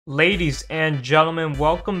Ladies and gentlemen,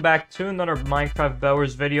 welcome back to another Minecraft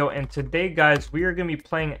Bedwars video, and today guys we are going to be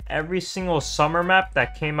playing every single summer map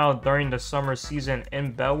that came out during the summer season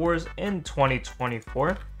in Bedwars in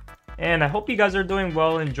 2024. And I hope you guys are doing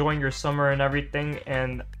well, enjoying your summer and everything.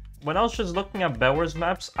 And when I was just looking at Bedwars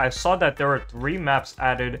maps, I saw that there were 3 maps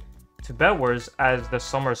added to Bedwars as the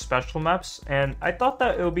summer special maps, and I thought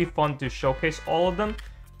that it would be fun to showcase all of them.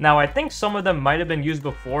 Now, I think some of them might have been used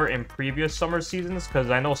before in previous summer seasons, because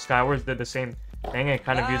I know Skywards did the same thing and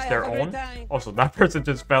kind of used their own. Also, that person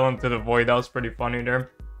just fell into the void. That was pretty funny there.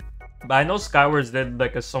 But I know Skywards did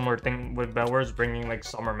like a similar thing with Bedwars, bringing like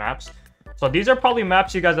summer maps. So these are probably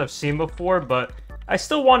maps you guys have seen before, but I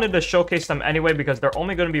still wanted to showcase them anyway because they're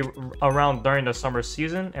only going to be around during the summer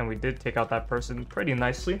season, and we did take out that person pretty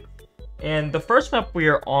nicely. And the first map we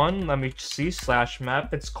are on, let me see,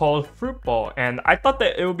 /map, it's called Fruit Ball. And I thought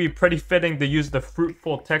that it would be pretty fitting to use the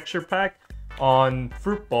Fruitful texture pack on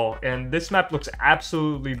Fruit Ball. And this map looks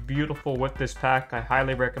absolutely beautiful with this pack. I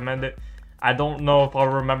highly recommend it. I don't know if I'll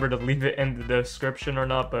remember to leave it in the description or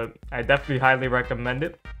not, but I definitely highly recommend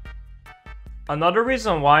it. Another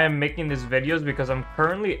reason why I'm making this video is because I'm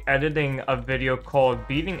currently editing a video called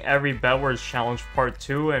Beating Every Bedwars Challenge Part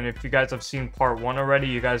 2, and if you guys have seen Part 1 already,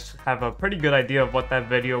 you guys have a pretty good idea of what that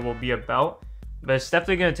video will be about. But it's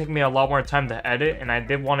definitely going to take me a lot more time to edit, and I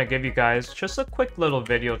did want to give you guys just a quick little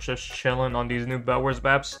video just chilling on these new Bedwars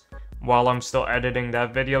maps while I'm still editing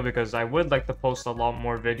that video, because I would like to post a lot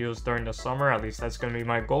more videos during the summer. At least that's going to be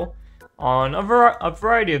my goal, on a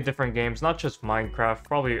variety of different games, not just Minecraft,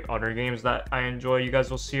 probably other games that I enjoy you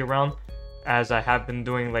guys will see around, as I have been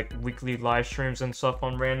doing like weekly live streams and stuff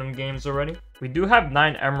on random games already. We do have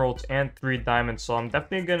 9 emeralds and 3 diamonds, so I'm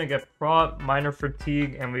definitely gonna get prot, miner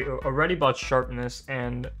fatigue, and we already bought sharpness,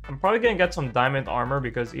 and I'm probably gonna get some diamond armor,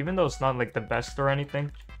 because even though it's not like the best or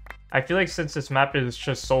anything, I feel like since this map is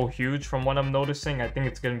just so huge from what I'm noticing, I think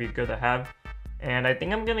it's gonna be good to have. And I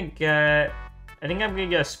think I'm gonna get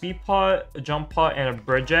a speed pot, a jump pot, and a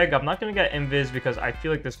bridge egg. I'm not gonna get invis because I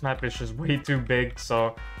feel like this map is just way too big.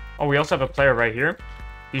 So, oh, we also have a player right here.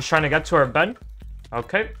 He's trying to get to our bed.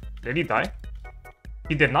 Okay, did he die?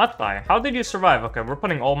 He did not die. How did you survive? Okay, we're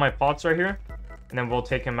putting all my pots right here, and then we'll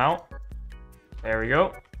take him out. There we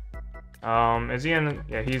go. Is he in?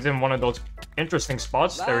 Yeah, he's in one of those interesting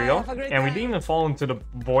spots. There we go. And we didn't even fall into the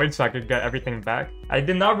void so I could get everything back. I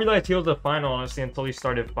did not realize he was a final, honestly, until he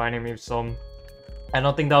started fighting me. So I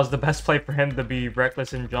don't think that was the best play for him to be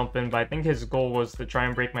reckless and jump in, but I think his goal was to try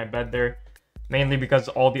and break my bed there, mainly because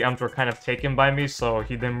all the M's were kind of taken by me, so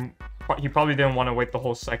he probably didn't want to wait the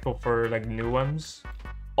whole cycle for like new M's.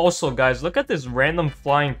 Also guys, look at this random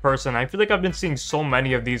flying person. I feel like I've been seeing so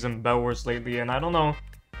many of these in Bedwars lately, and I don't know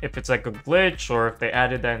if it's like a glitch or if they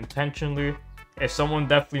added that intentionally. If someone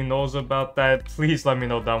definitely knows about that, please let me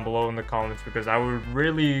know down below in the comments, because I'm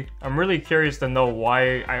really curious to know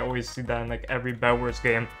why I always see that in like every Bedwars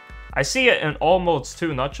game. I see it in all modes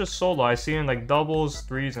too, not just solo. I see it in like doubles,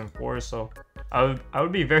 3s, and 4s, so I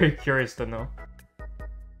would be very curious to know.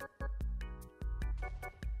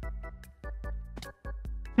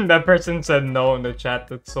 That person said no in the chat.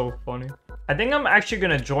 That's so funny. I think I'm actually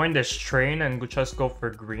gonna join this train and just go for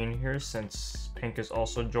green here, since pink is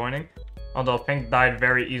also joining. Although pink died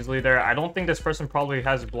very easily there. I don't think this person probably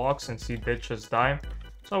has blocks since he did just die.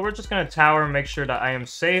 So we're just going to tower and make sure that I am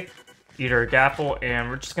safe. Eat our gapple, and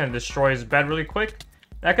we're just going to destroy his bed really quick.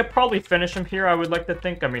 I could probably finish him here, I would like to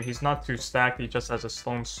think. I mean, he's not too stacked. He just has a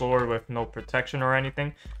stone sword with no protection or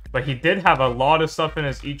anything. But he did have a lot of stuff in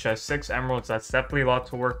his each. Has 6 emeralds. That's definitely a lot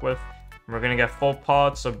to work with. We're going to get full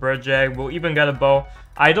pots, a bridge egg. We'll even get a bow.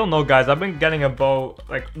 I don't know, guys. I've been getting a bow,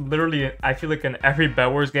 like, literally, I feel like in every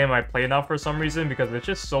Bedwars game I play now for some reason, because it's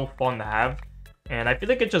just so fun to have. And I feel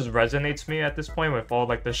like it just resonates me at this point with all,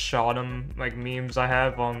 like, the shot 'em, like, memes I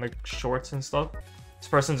have on, like, shorts and stuff. This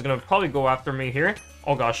person's going to probably go after me here.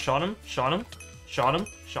 Oh, gosh. Shot him. Shot him. Shot him.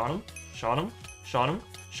 Shot him. Shot him. Shot him.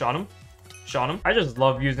 Shot him. Shot him. I just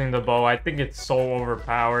love using the bow. I think it's so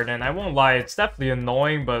overpowered, and I won't lie, it's definitely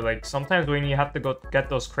annoying, but like sometimes when you have to go get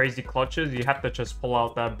those crazy clutches, you have to just pull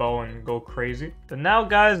out that bow and go crazy. But now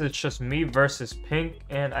guys, it's just me versus pink,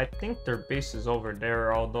 and I think their base is over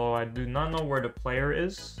there, although I do not know where the player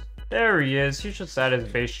is. There he is. He's just at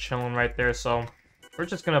his base chilling right there, so we're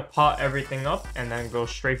just gonna pot everything up and then go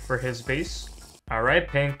straight for his base. All right,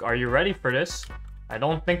 pink, are you ready for this? I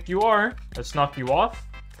don't think you are. Let's knock you off.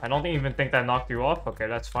 I don't even think that knocked you off. Okay,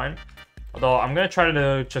 that's fine. Although, I'm going to try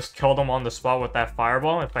to just kill them on the spot with that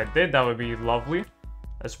fireball. If I did, that would be lovely.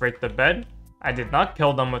 Let's break the bed. I did not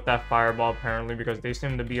kill them with that fireball, apparently, because they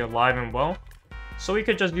seem to be alive and well. So we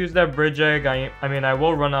could just use that bridge egg. I mean, I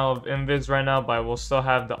will run out of invis right now, but I will still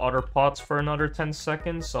have the other pots for another 10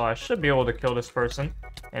 seconds. So I should be able to kill this person.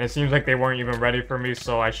 And it seems like they weren't even ready for me,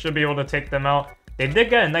 so I should be able to take them out. They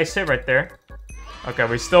did get a nice hit right there. Okay,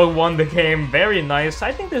 we still won the game. Very nice.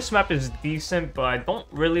 I think this map is decent, but I don't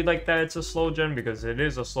really like that it's a slow gen because it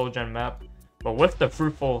is a slow gen map. But with the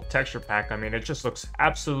fruitful texture pack, I mean, it just looks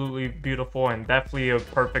absolutely beautiful and definitely a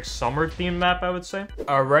perfect summer theme map, I would say.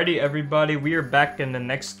 Alrighty, everybody, we are back in the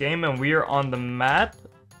next game and we are on the map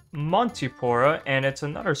Montipora, and it's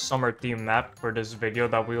another summer theme map for this video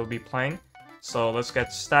that we will be playing. So let's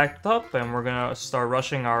get stacked up and we're gonna start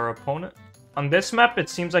rushing our opponent. On this map, it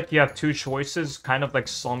seems like you have two choices, kind of like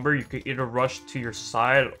Slumber. You could either rush to your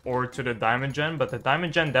side or to the Diamond Gen, but the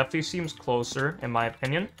Diamond Gen definitely seems closer, in my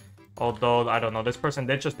opinion. Although, I don't know, this person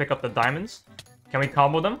did just pick up the diamonds. Can we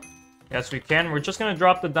combo them? Yes, we can. We're just going to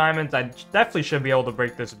drop the diamonds. I definitely should be able to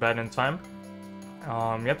break this bed in time.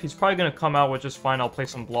 Yep, he's probably going to come out, which is fine. I'll play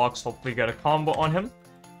some blocks, hopefully get a combo on him.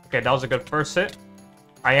 Okay, that was a good first hit.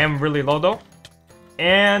 I am really low, though.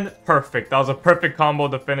 And perfect. That was a perfect combo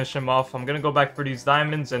to finish him off. I'm going to go back for these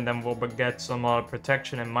diamonds, and then we'll get some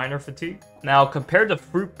protection and miner fatigue. Now, compared to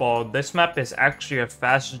Fruit Ball, this map is actually a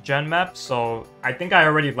fast gen map. So I think I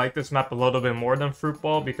already like this map a little bit more than Fruit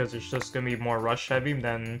Ball because it's just going to be more rush heavy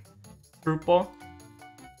than Fruit Ball.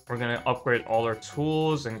 We're going to upgrade all our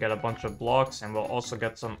tools and get a bunch of blocks, and we'll also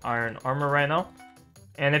get some iron armor right now.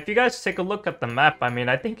 And if you guys take a look at the map, I mean,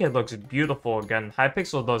 I think it looks beautiful again.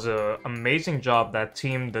 Hypixel does an amazing job, that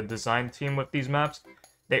team, the design team with these maps.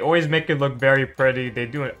 They always make it look very pretty. They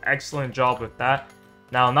do an excellent job with that.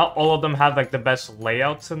 Now, not all of them have like the best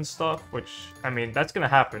layouts and stuff, which, I mean, that's going to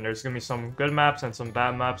happen. There's going to be some good maps and some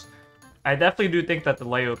bad maps. I definitely do think that the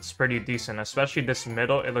layout's pretty decent, especially this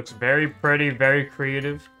middle. It looks very pretty, very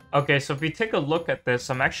creative. Okay, so if we take a look at this,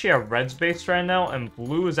 I'm actually at Red's base right now, and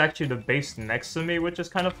Blue is actually the base next to me, which is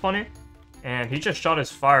kind of funny. And he just shot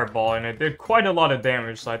his fireball, and it did quite a lot of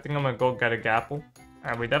damage, so I think I'm gonna go get a gapple.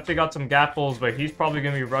 Alright, we definitely got some gapples, but he's probably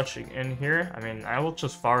gonna be rushing in here. I mean, I will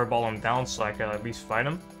just fireball him down so I can at least fight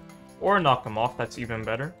him. Or knock him off, that's even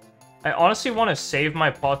better. I honestly want to save my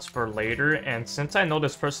pots for later, and since I know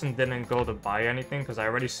this person didn't go to buy anything, because I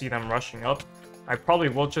already see them rushing up, I probably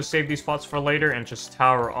will just save these pots for later and just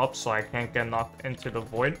tower up so I can't get knocked into the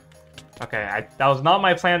void. Okay, that was not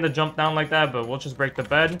my plan to jump down like that, but we'll just break the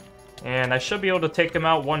bed. And I should be able to take him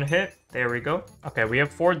out one hit. There we go. Okay, we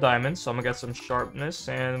have 4 diamonds, so I'm gonna get some sharpness.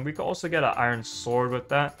 And we can also get an iron sword with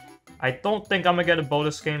that. I don't think I'm gonna get a bow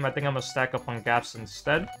this game. I think I'm gonna stack up on gaps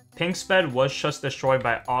instead. Pink's bed was just destroyed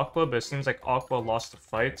by Aqua, but it seems like Aqua lost the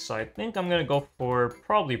fight. So I think I'm gonna go for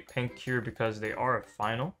probably Pink here because they are a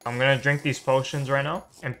final. I'm gonna drink these potions right now.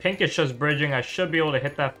 And Pink is just bridging. I should be able to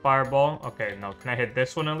hit that fireball. Okay, no, can I hit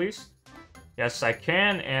this one at least? Yes, I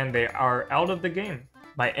can, and they are out of the game.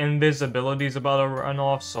 My invisibility is about to run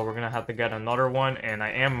off, so we're gonna have to get another one. And I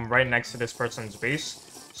am right next to this person's base.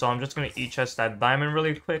 So I'm just going to E-chest that diamond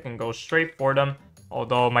really quick and go straight for them.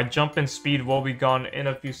 Although my jump and speed will be gone in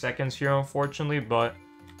a few seconds here, unfortunately. But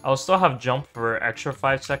I'll still have jump for extra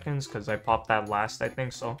 5 seconds because I popped that last, I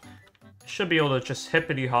think. So I should be able to just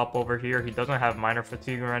hippity hop over here. He doesn't have miner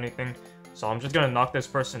fatigue or anything. So I'm just going to knock this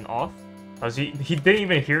person off. Because he didn't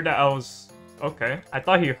even hear that I was... Okay. I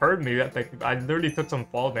thought he heard me. I literally took some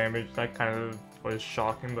fall damage. That kind of was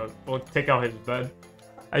shocking. But we'll take out his bed.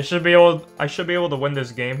 I should be able to win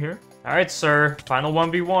this game here. Alright, sir. Final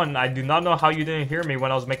 1v1. I do not know how you didn't hear me when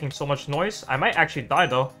I was making so much noise. I might actually die,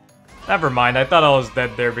 though. Never mind. I thought I was dead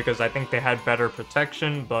there because I think they had better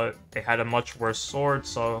protection, but they had a much worse sword,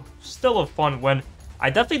 so still a fun win. I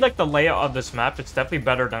definitely like the layout of this map. It's definitely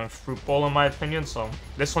better than Fruit Bowl, in my opinion, so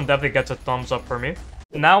this one definitely gets a thumbs up for me.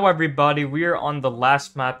 Now, everybody, we are on the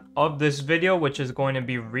last map of this video, which is going to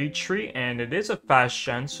be Retreat, and it is a fast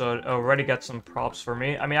gen, so it already gets some props for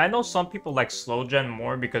me. I mean, I know some people like slow gen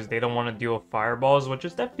more because they don't want to deal with fireballs, which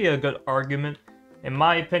is definitely a good argument. In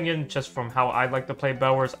my opinion, just from how I like to play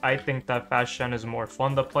Bedwars, I think that fast gen is more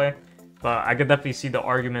fun to play, but I could definitely see the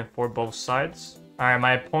argument for both sides. Alright,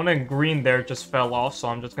 my opponent green there just fell off, so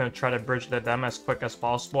I'm just going to try to bridge them as quick as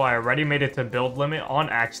possible. I already made it to build limit on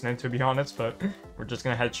accident, to be honest, but we're just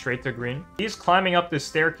going to head straight to green. He's climbing up this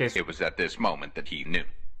staircase. It was at this moment that he knew.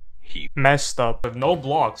 He messed up with no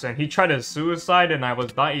blocks, and he tried to suicide, and I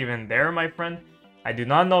was not even there, my friend. I do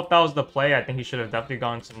not know if that was the play. I think he should have definitely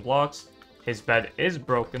gotten some blocks. His bed is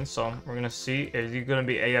broken, so we're going to see. Is he going to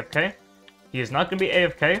be AFK? He is not going to be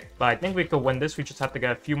AFK, but I think we could win this. We just have to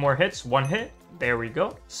get a few more hits. One hit. There we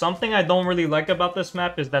go. Something I don't really like about this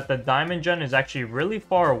map is that the diamond gen is actually really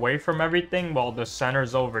far away from everything while the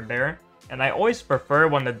center's over there. And I always prefer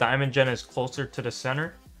when the diamond gen is closer to the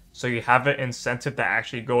center, so you have an incentive to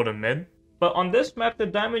actually go to mid. But on this map, the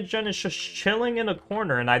diamond gen is just chilling in a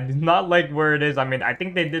corner, and I do not like where it is. I mean, I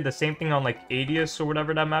think they did the same thing on like 80s or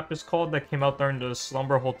whatever that map is called that came out during the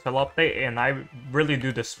Slumber Hotel update, and I really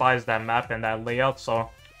do despise that map and that layout, so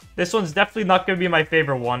this one's definitely not going to be my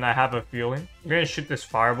favorite one, I have a feeling. I'm going to shoot this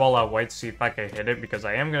fireball at white, see if I can hit it, because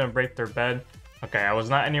I am going to break their bed. Okay, I was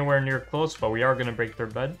not anywhere near close, but we are going to break their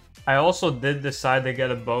bed. I also did decide to get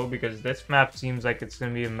a bow because this map seems like it's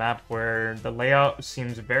going to be a map where the layout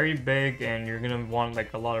seems very big and you're going to want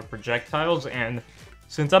like a lot of projectiles. And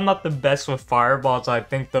since I'm not the best with fireballs, I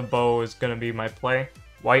think the bow is going to be my play.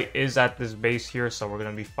 White is at this base here, so we're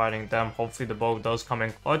going to be fighting them. Hopefully the bow does come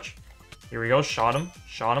in clutch. Here we go. Shot him.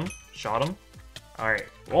 Shot him. Shot him. Alright.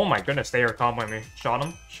 Oh my goodness, they are comboing me. Shot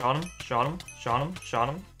him. Shot him. Shot him. Shot him. Shot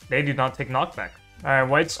him. They do not take knockback. Alright,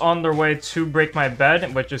 White's on their way to break my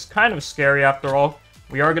bed, which is kind of scary after all.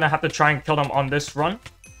 We are going to have to try and kill them on this run.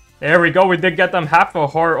 There we go, we did get them half a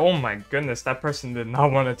heart. Oh my goodness, that person did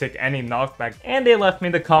not want to take any knockback. And they left me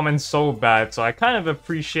the comments so bad, so I kind of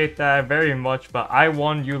appreciate that very much. But I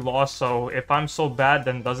won, you lost, so if I'm so bad,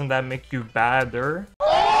 then doesn't that make you badder?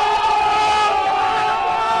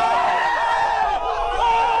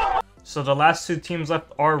 So the last two teams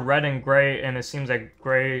left are red and gray, and it seems like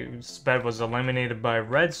gray's bed was eliminated by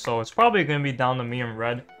red, so it's probably going to be down to me and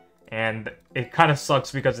red. And it kind of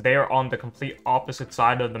sucks because they are on the complete opposite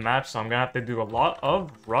side of the map, so I'm going to have to do a lot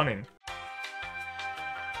of running.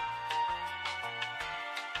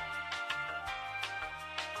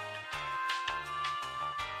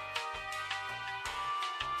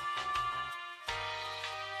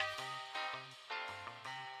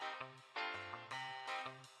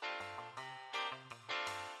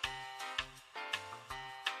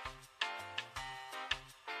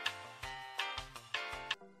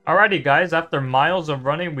 Alrighty guys, after miles of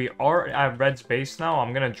running, we are at red's base now.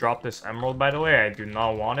 I'm going to drop this emerald, by the way. I do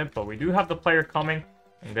not want it, but we do have the player coming.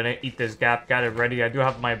 I'm going to eat this gap, got it ready. I do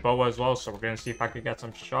have my bow as well, so we're going to see if I could get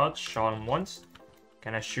some shots. Shot him once.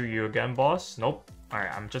 Can I shoot you again, boss? Nope.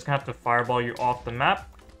 Alright, I'm just going to have to fireball you off the map.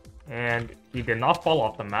 And he did not fall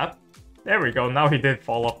off the map. There we go, now he did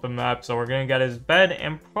fall off the map. So we're going to get his bed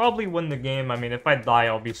and probably win the game. I mean, if I die,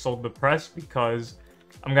 I'll be so depressed because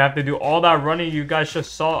I'm going to have to do all that running you guys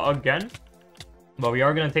just saw again. But we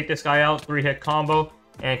are going to take this guy out. 3-hit combo.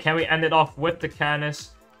 And can we end it off with the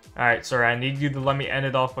Canis? Alright, sir, I need you to let me end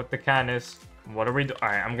it off with the Canis. What are we doing?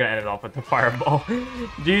 Alright, I'm going to end it off with the fireball.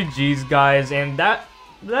 GG's, guys. And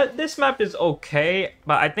this map is okay,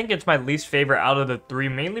 but I think it's my least favorite out of the three,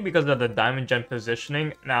 mainly because of the diamond gen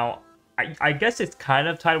positioning. Now, I guess it's kind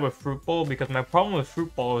of tied with Fruit Bowl, because my problem with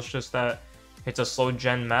Fruit Bowl is just that it's a slow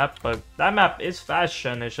gen map, but that map is fast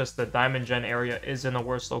gen. It's just the diamond gen area is in a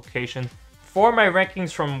worse location. For my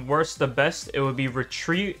rankings from worst to best, it would be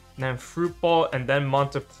Retreat, then Fruit Bowl, and then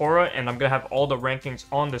Montepora, and I'm gonna have all the rankings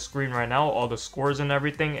on the screen right now, all the scores and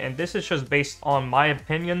everything, and this is just based on my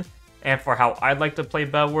opinion and for how I like to play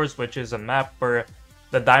Bedwars, which is a map where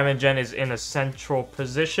the diamond gen is in a central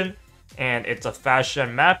position and it's a fast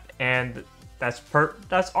gen map, and that's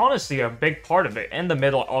honestly a big part of it. And the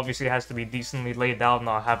middle obviously has to be decently laid out,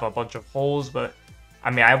 not have a bunch of holes. But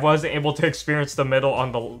I mean, I wasn't able to experience the middle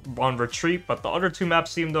on Retreat, but the other two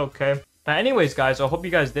maps seemed okay. But anyways, guys, I hope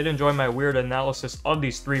you guys did enjoy my weird analysis of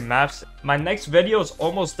these three maps. My next video is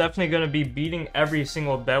almost definitely going to be beating every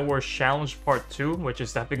single Bedwars challenge part 2, which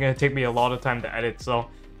is definitely going to take me a lot of time to edit. So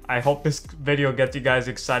I hope this video gets you guys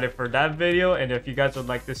excited for that video. And if you guys would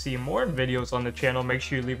like to see more videos on the channel, make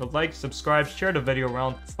sure you leave a like, subscribe, share the video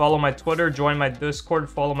around, follow my Twitter, join my Discord,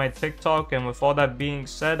 follow my TikTok. And with all that being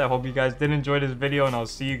said, I hope you guys did enjoy this video, and I'll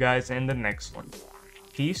see you guys in the next one.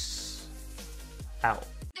 Peace out.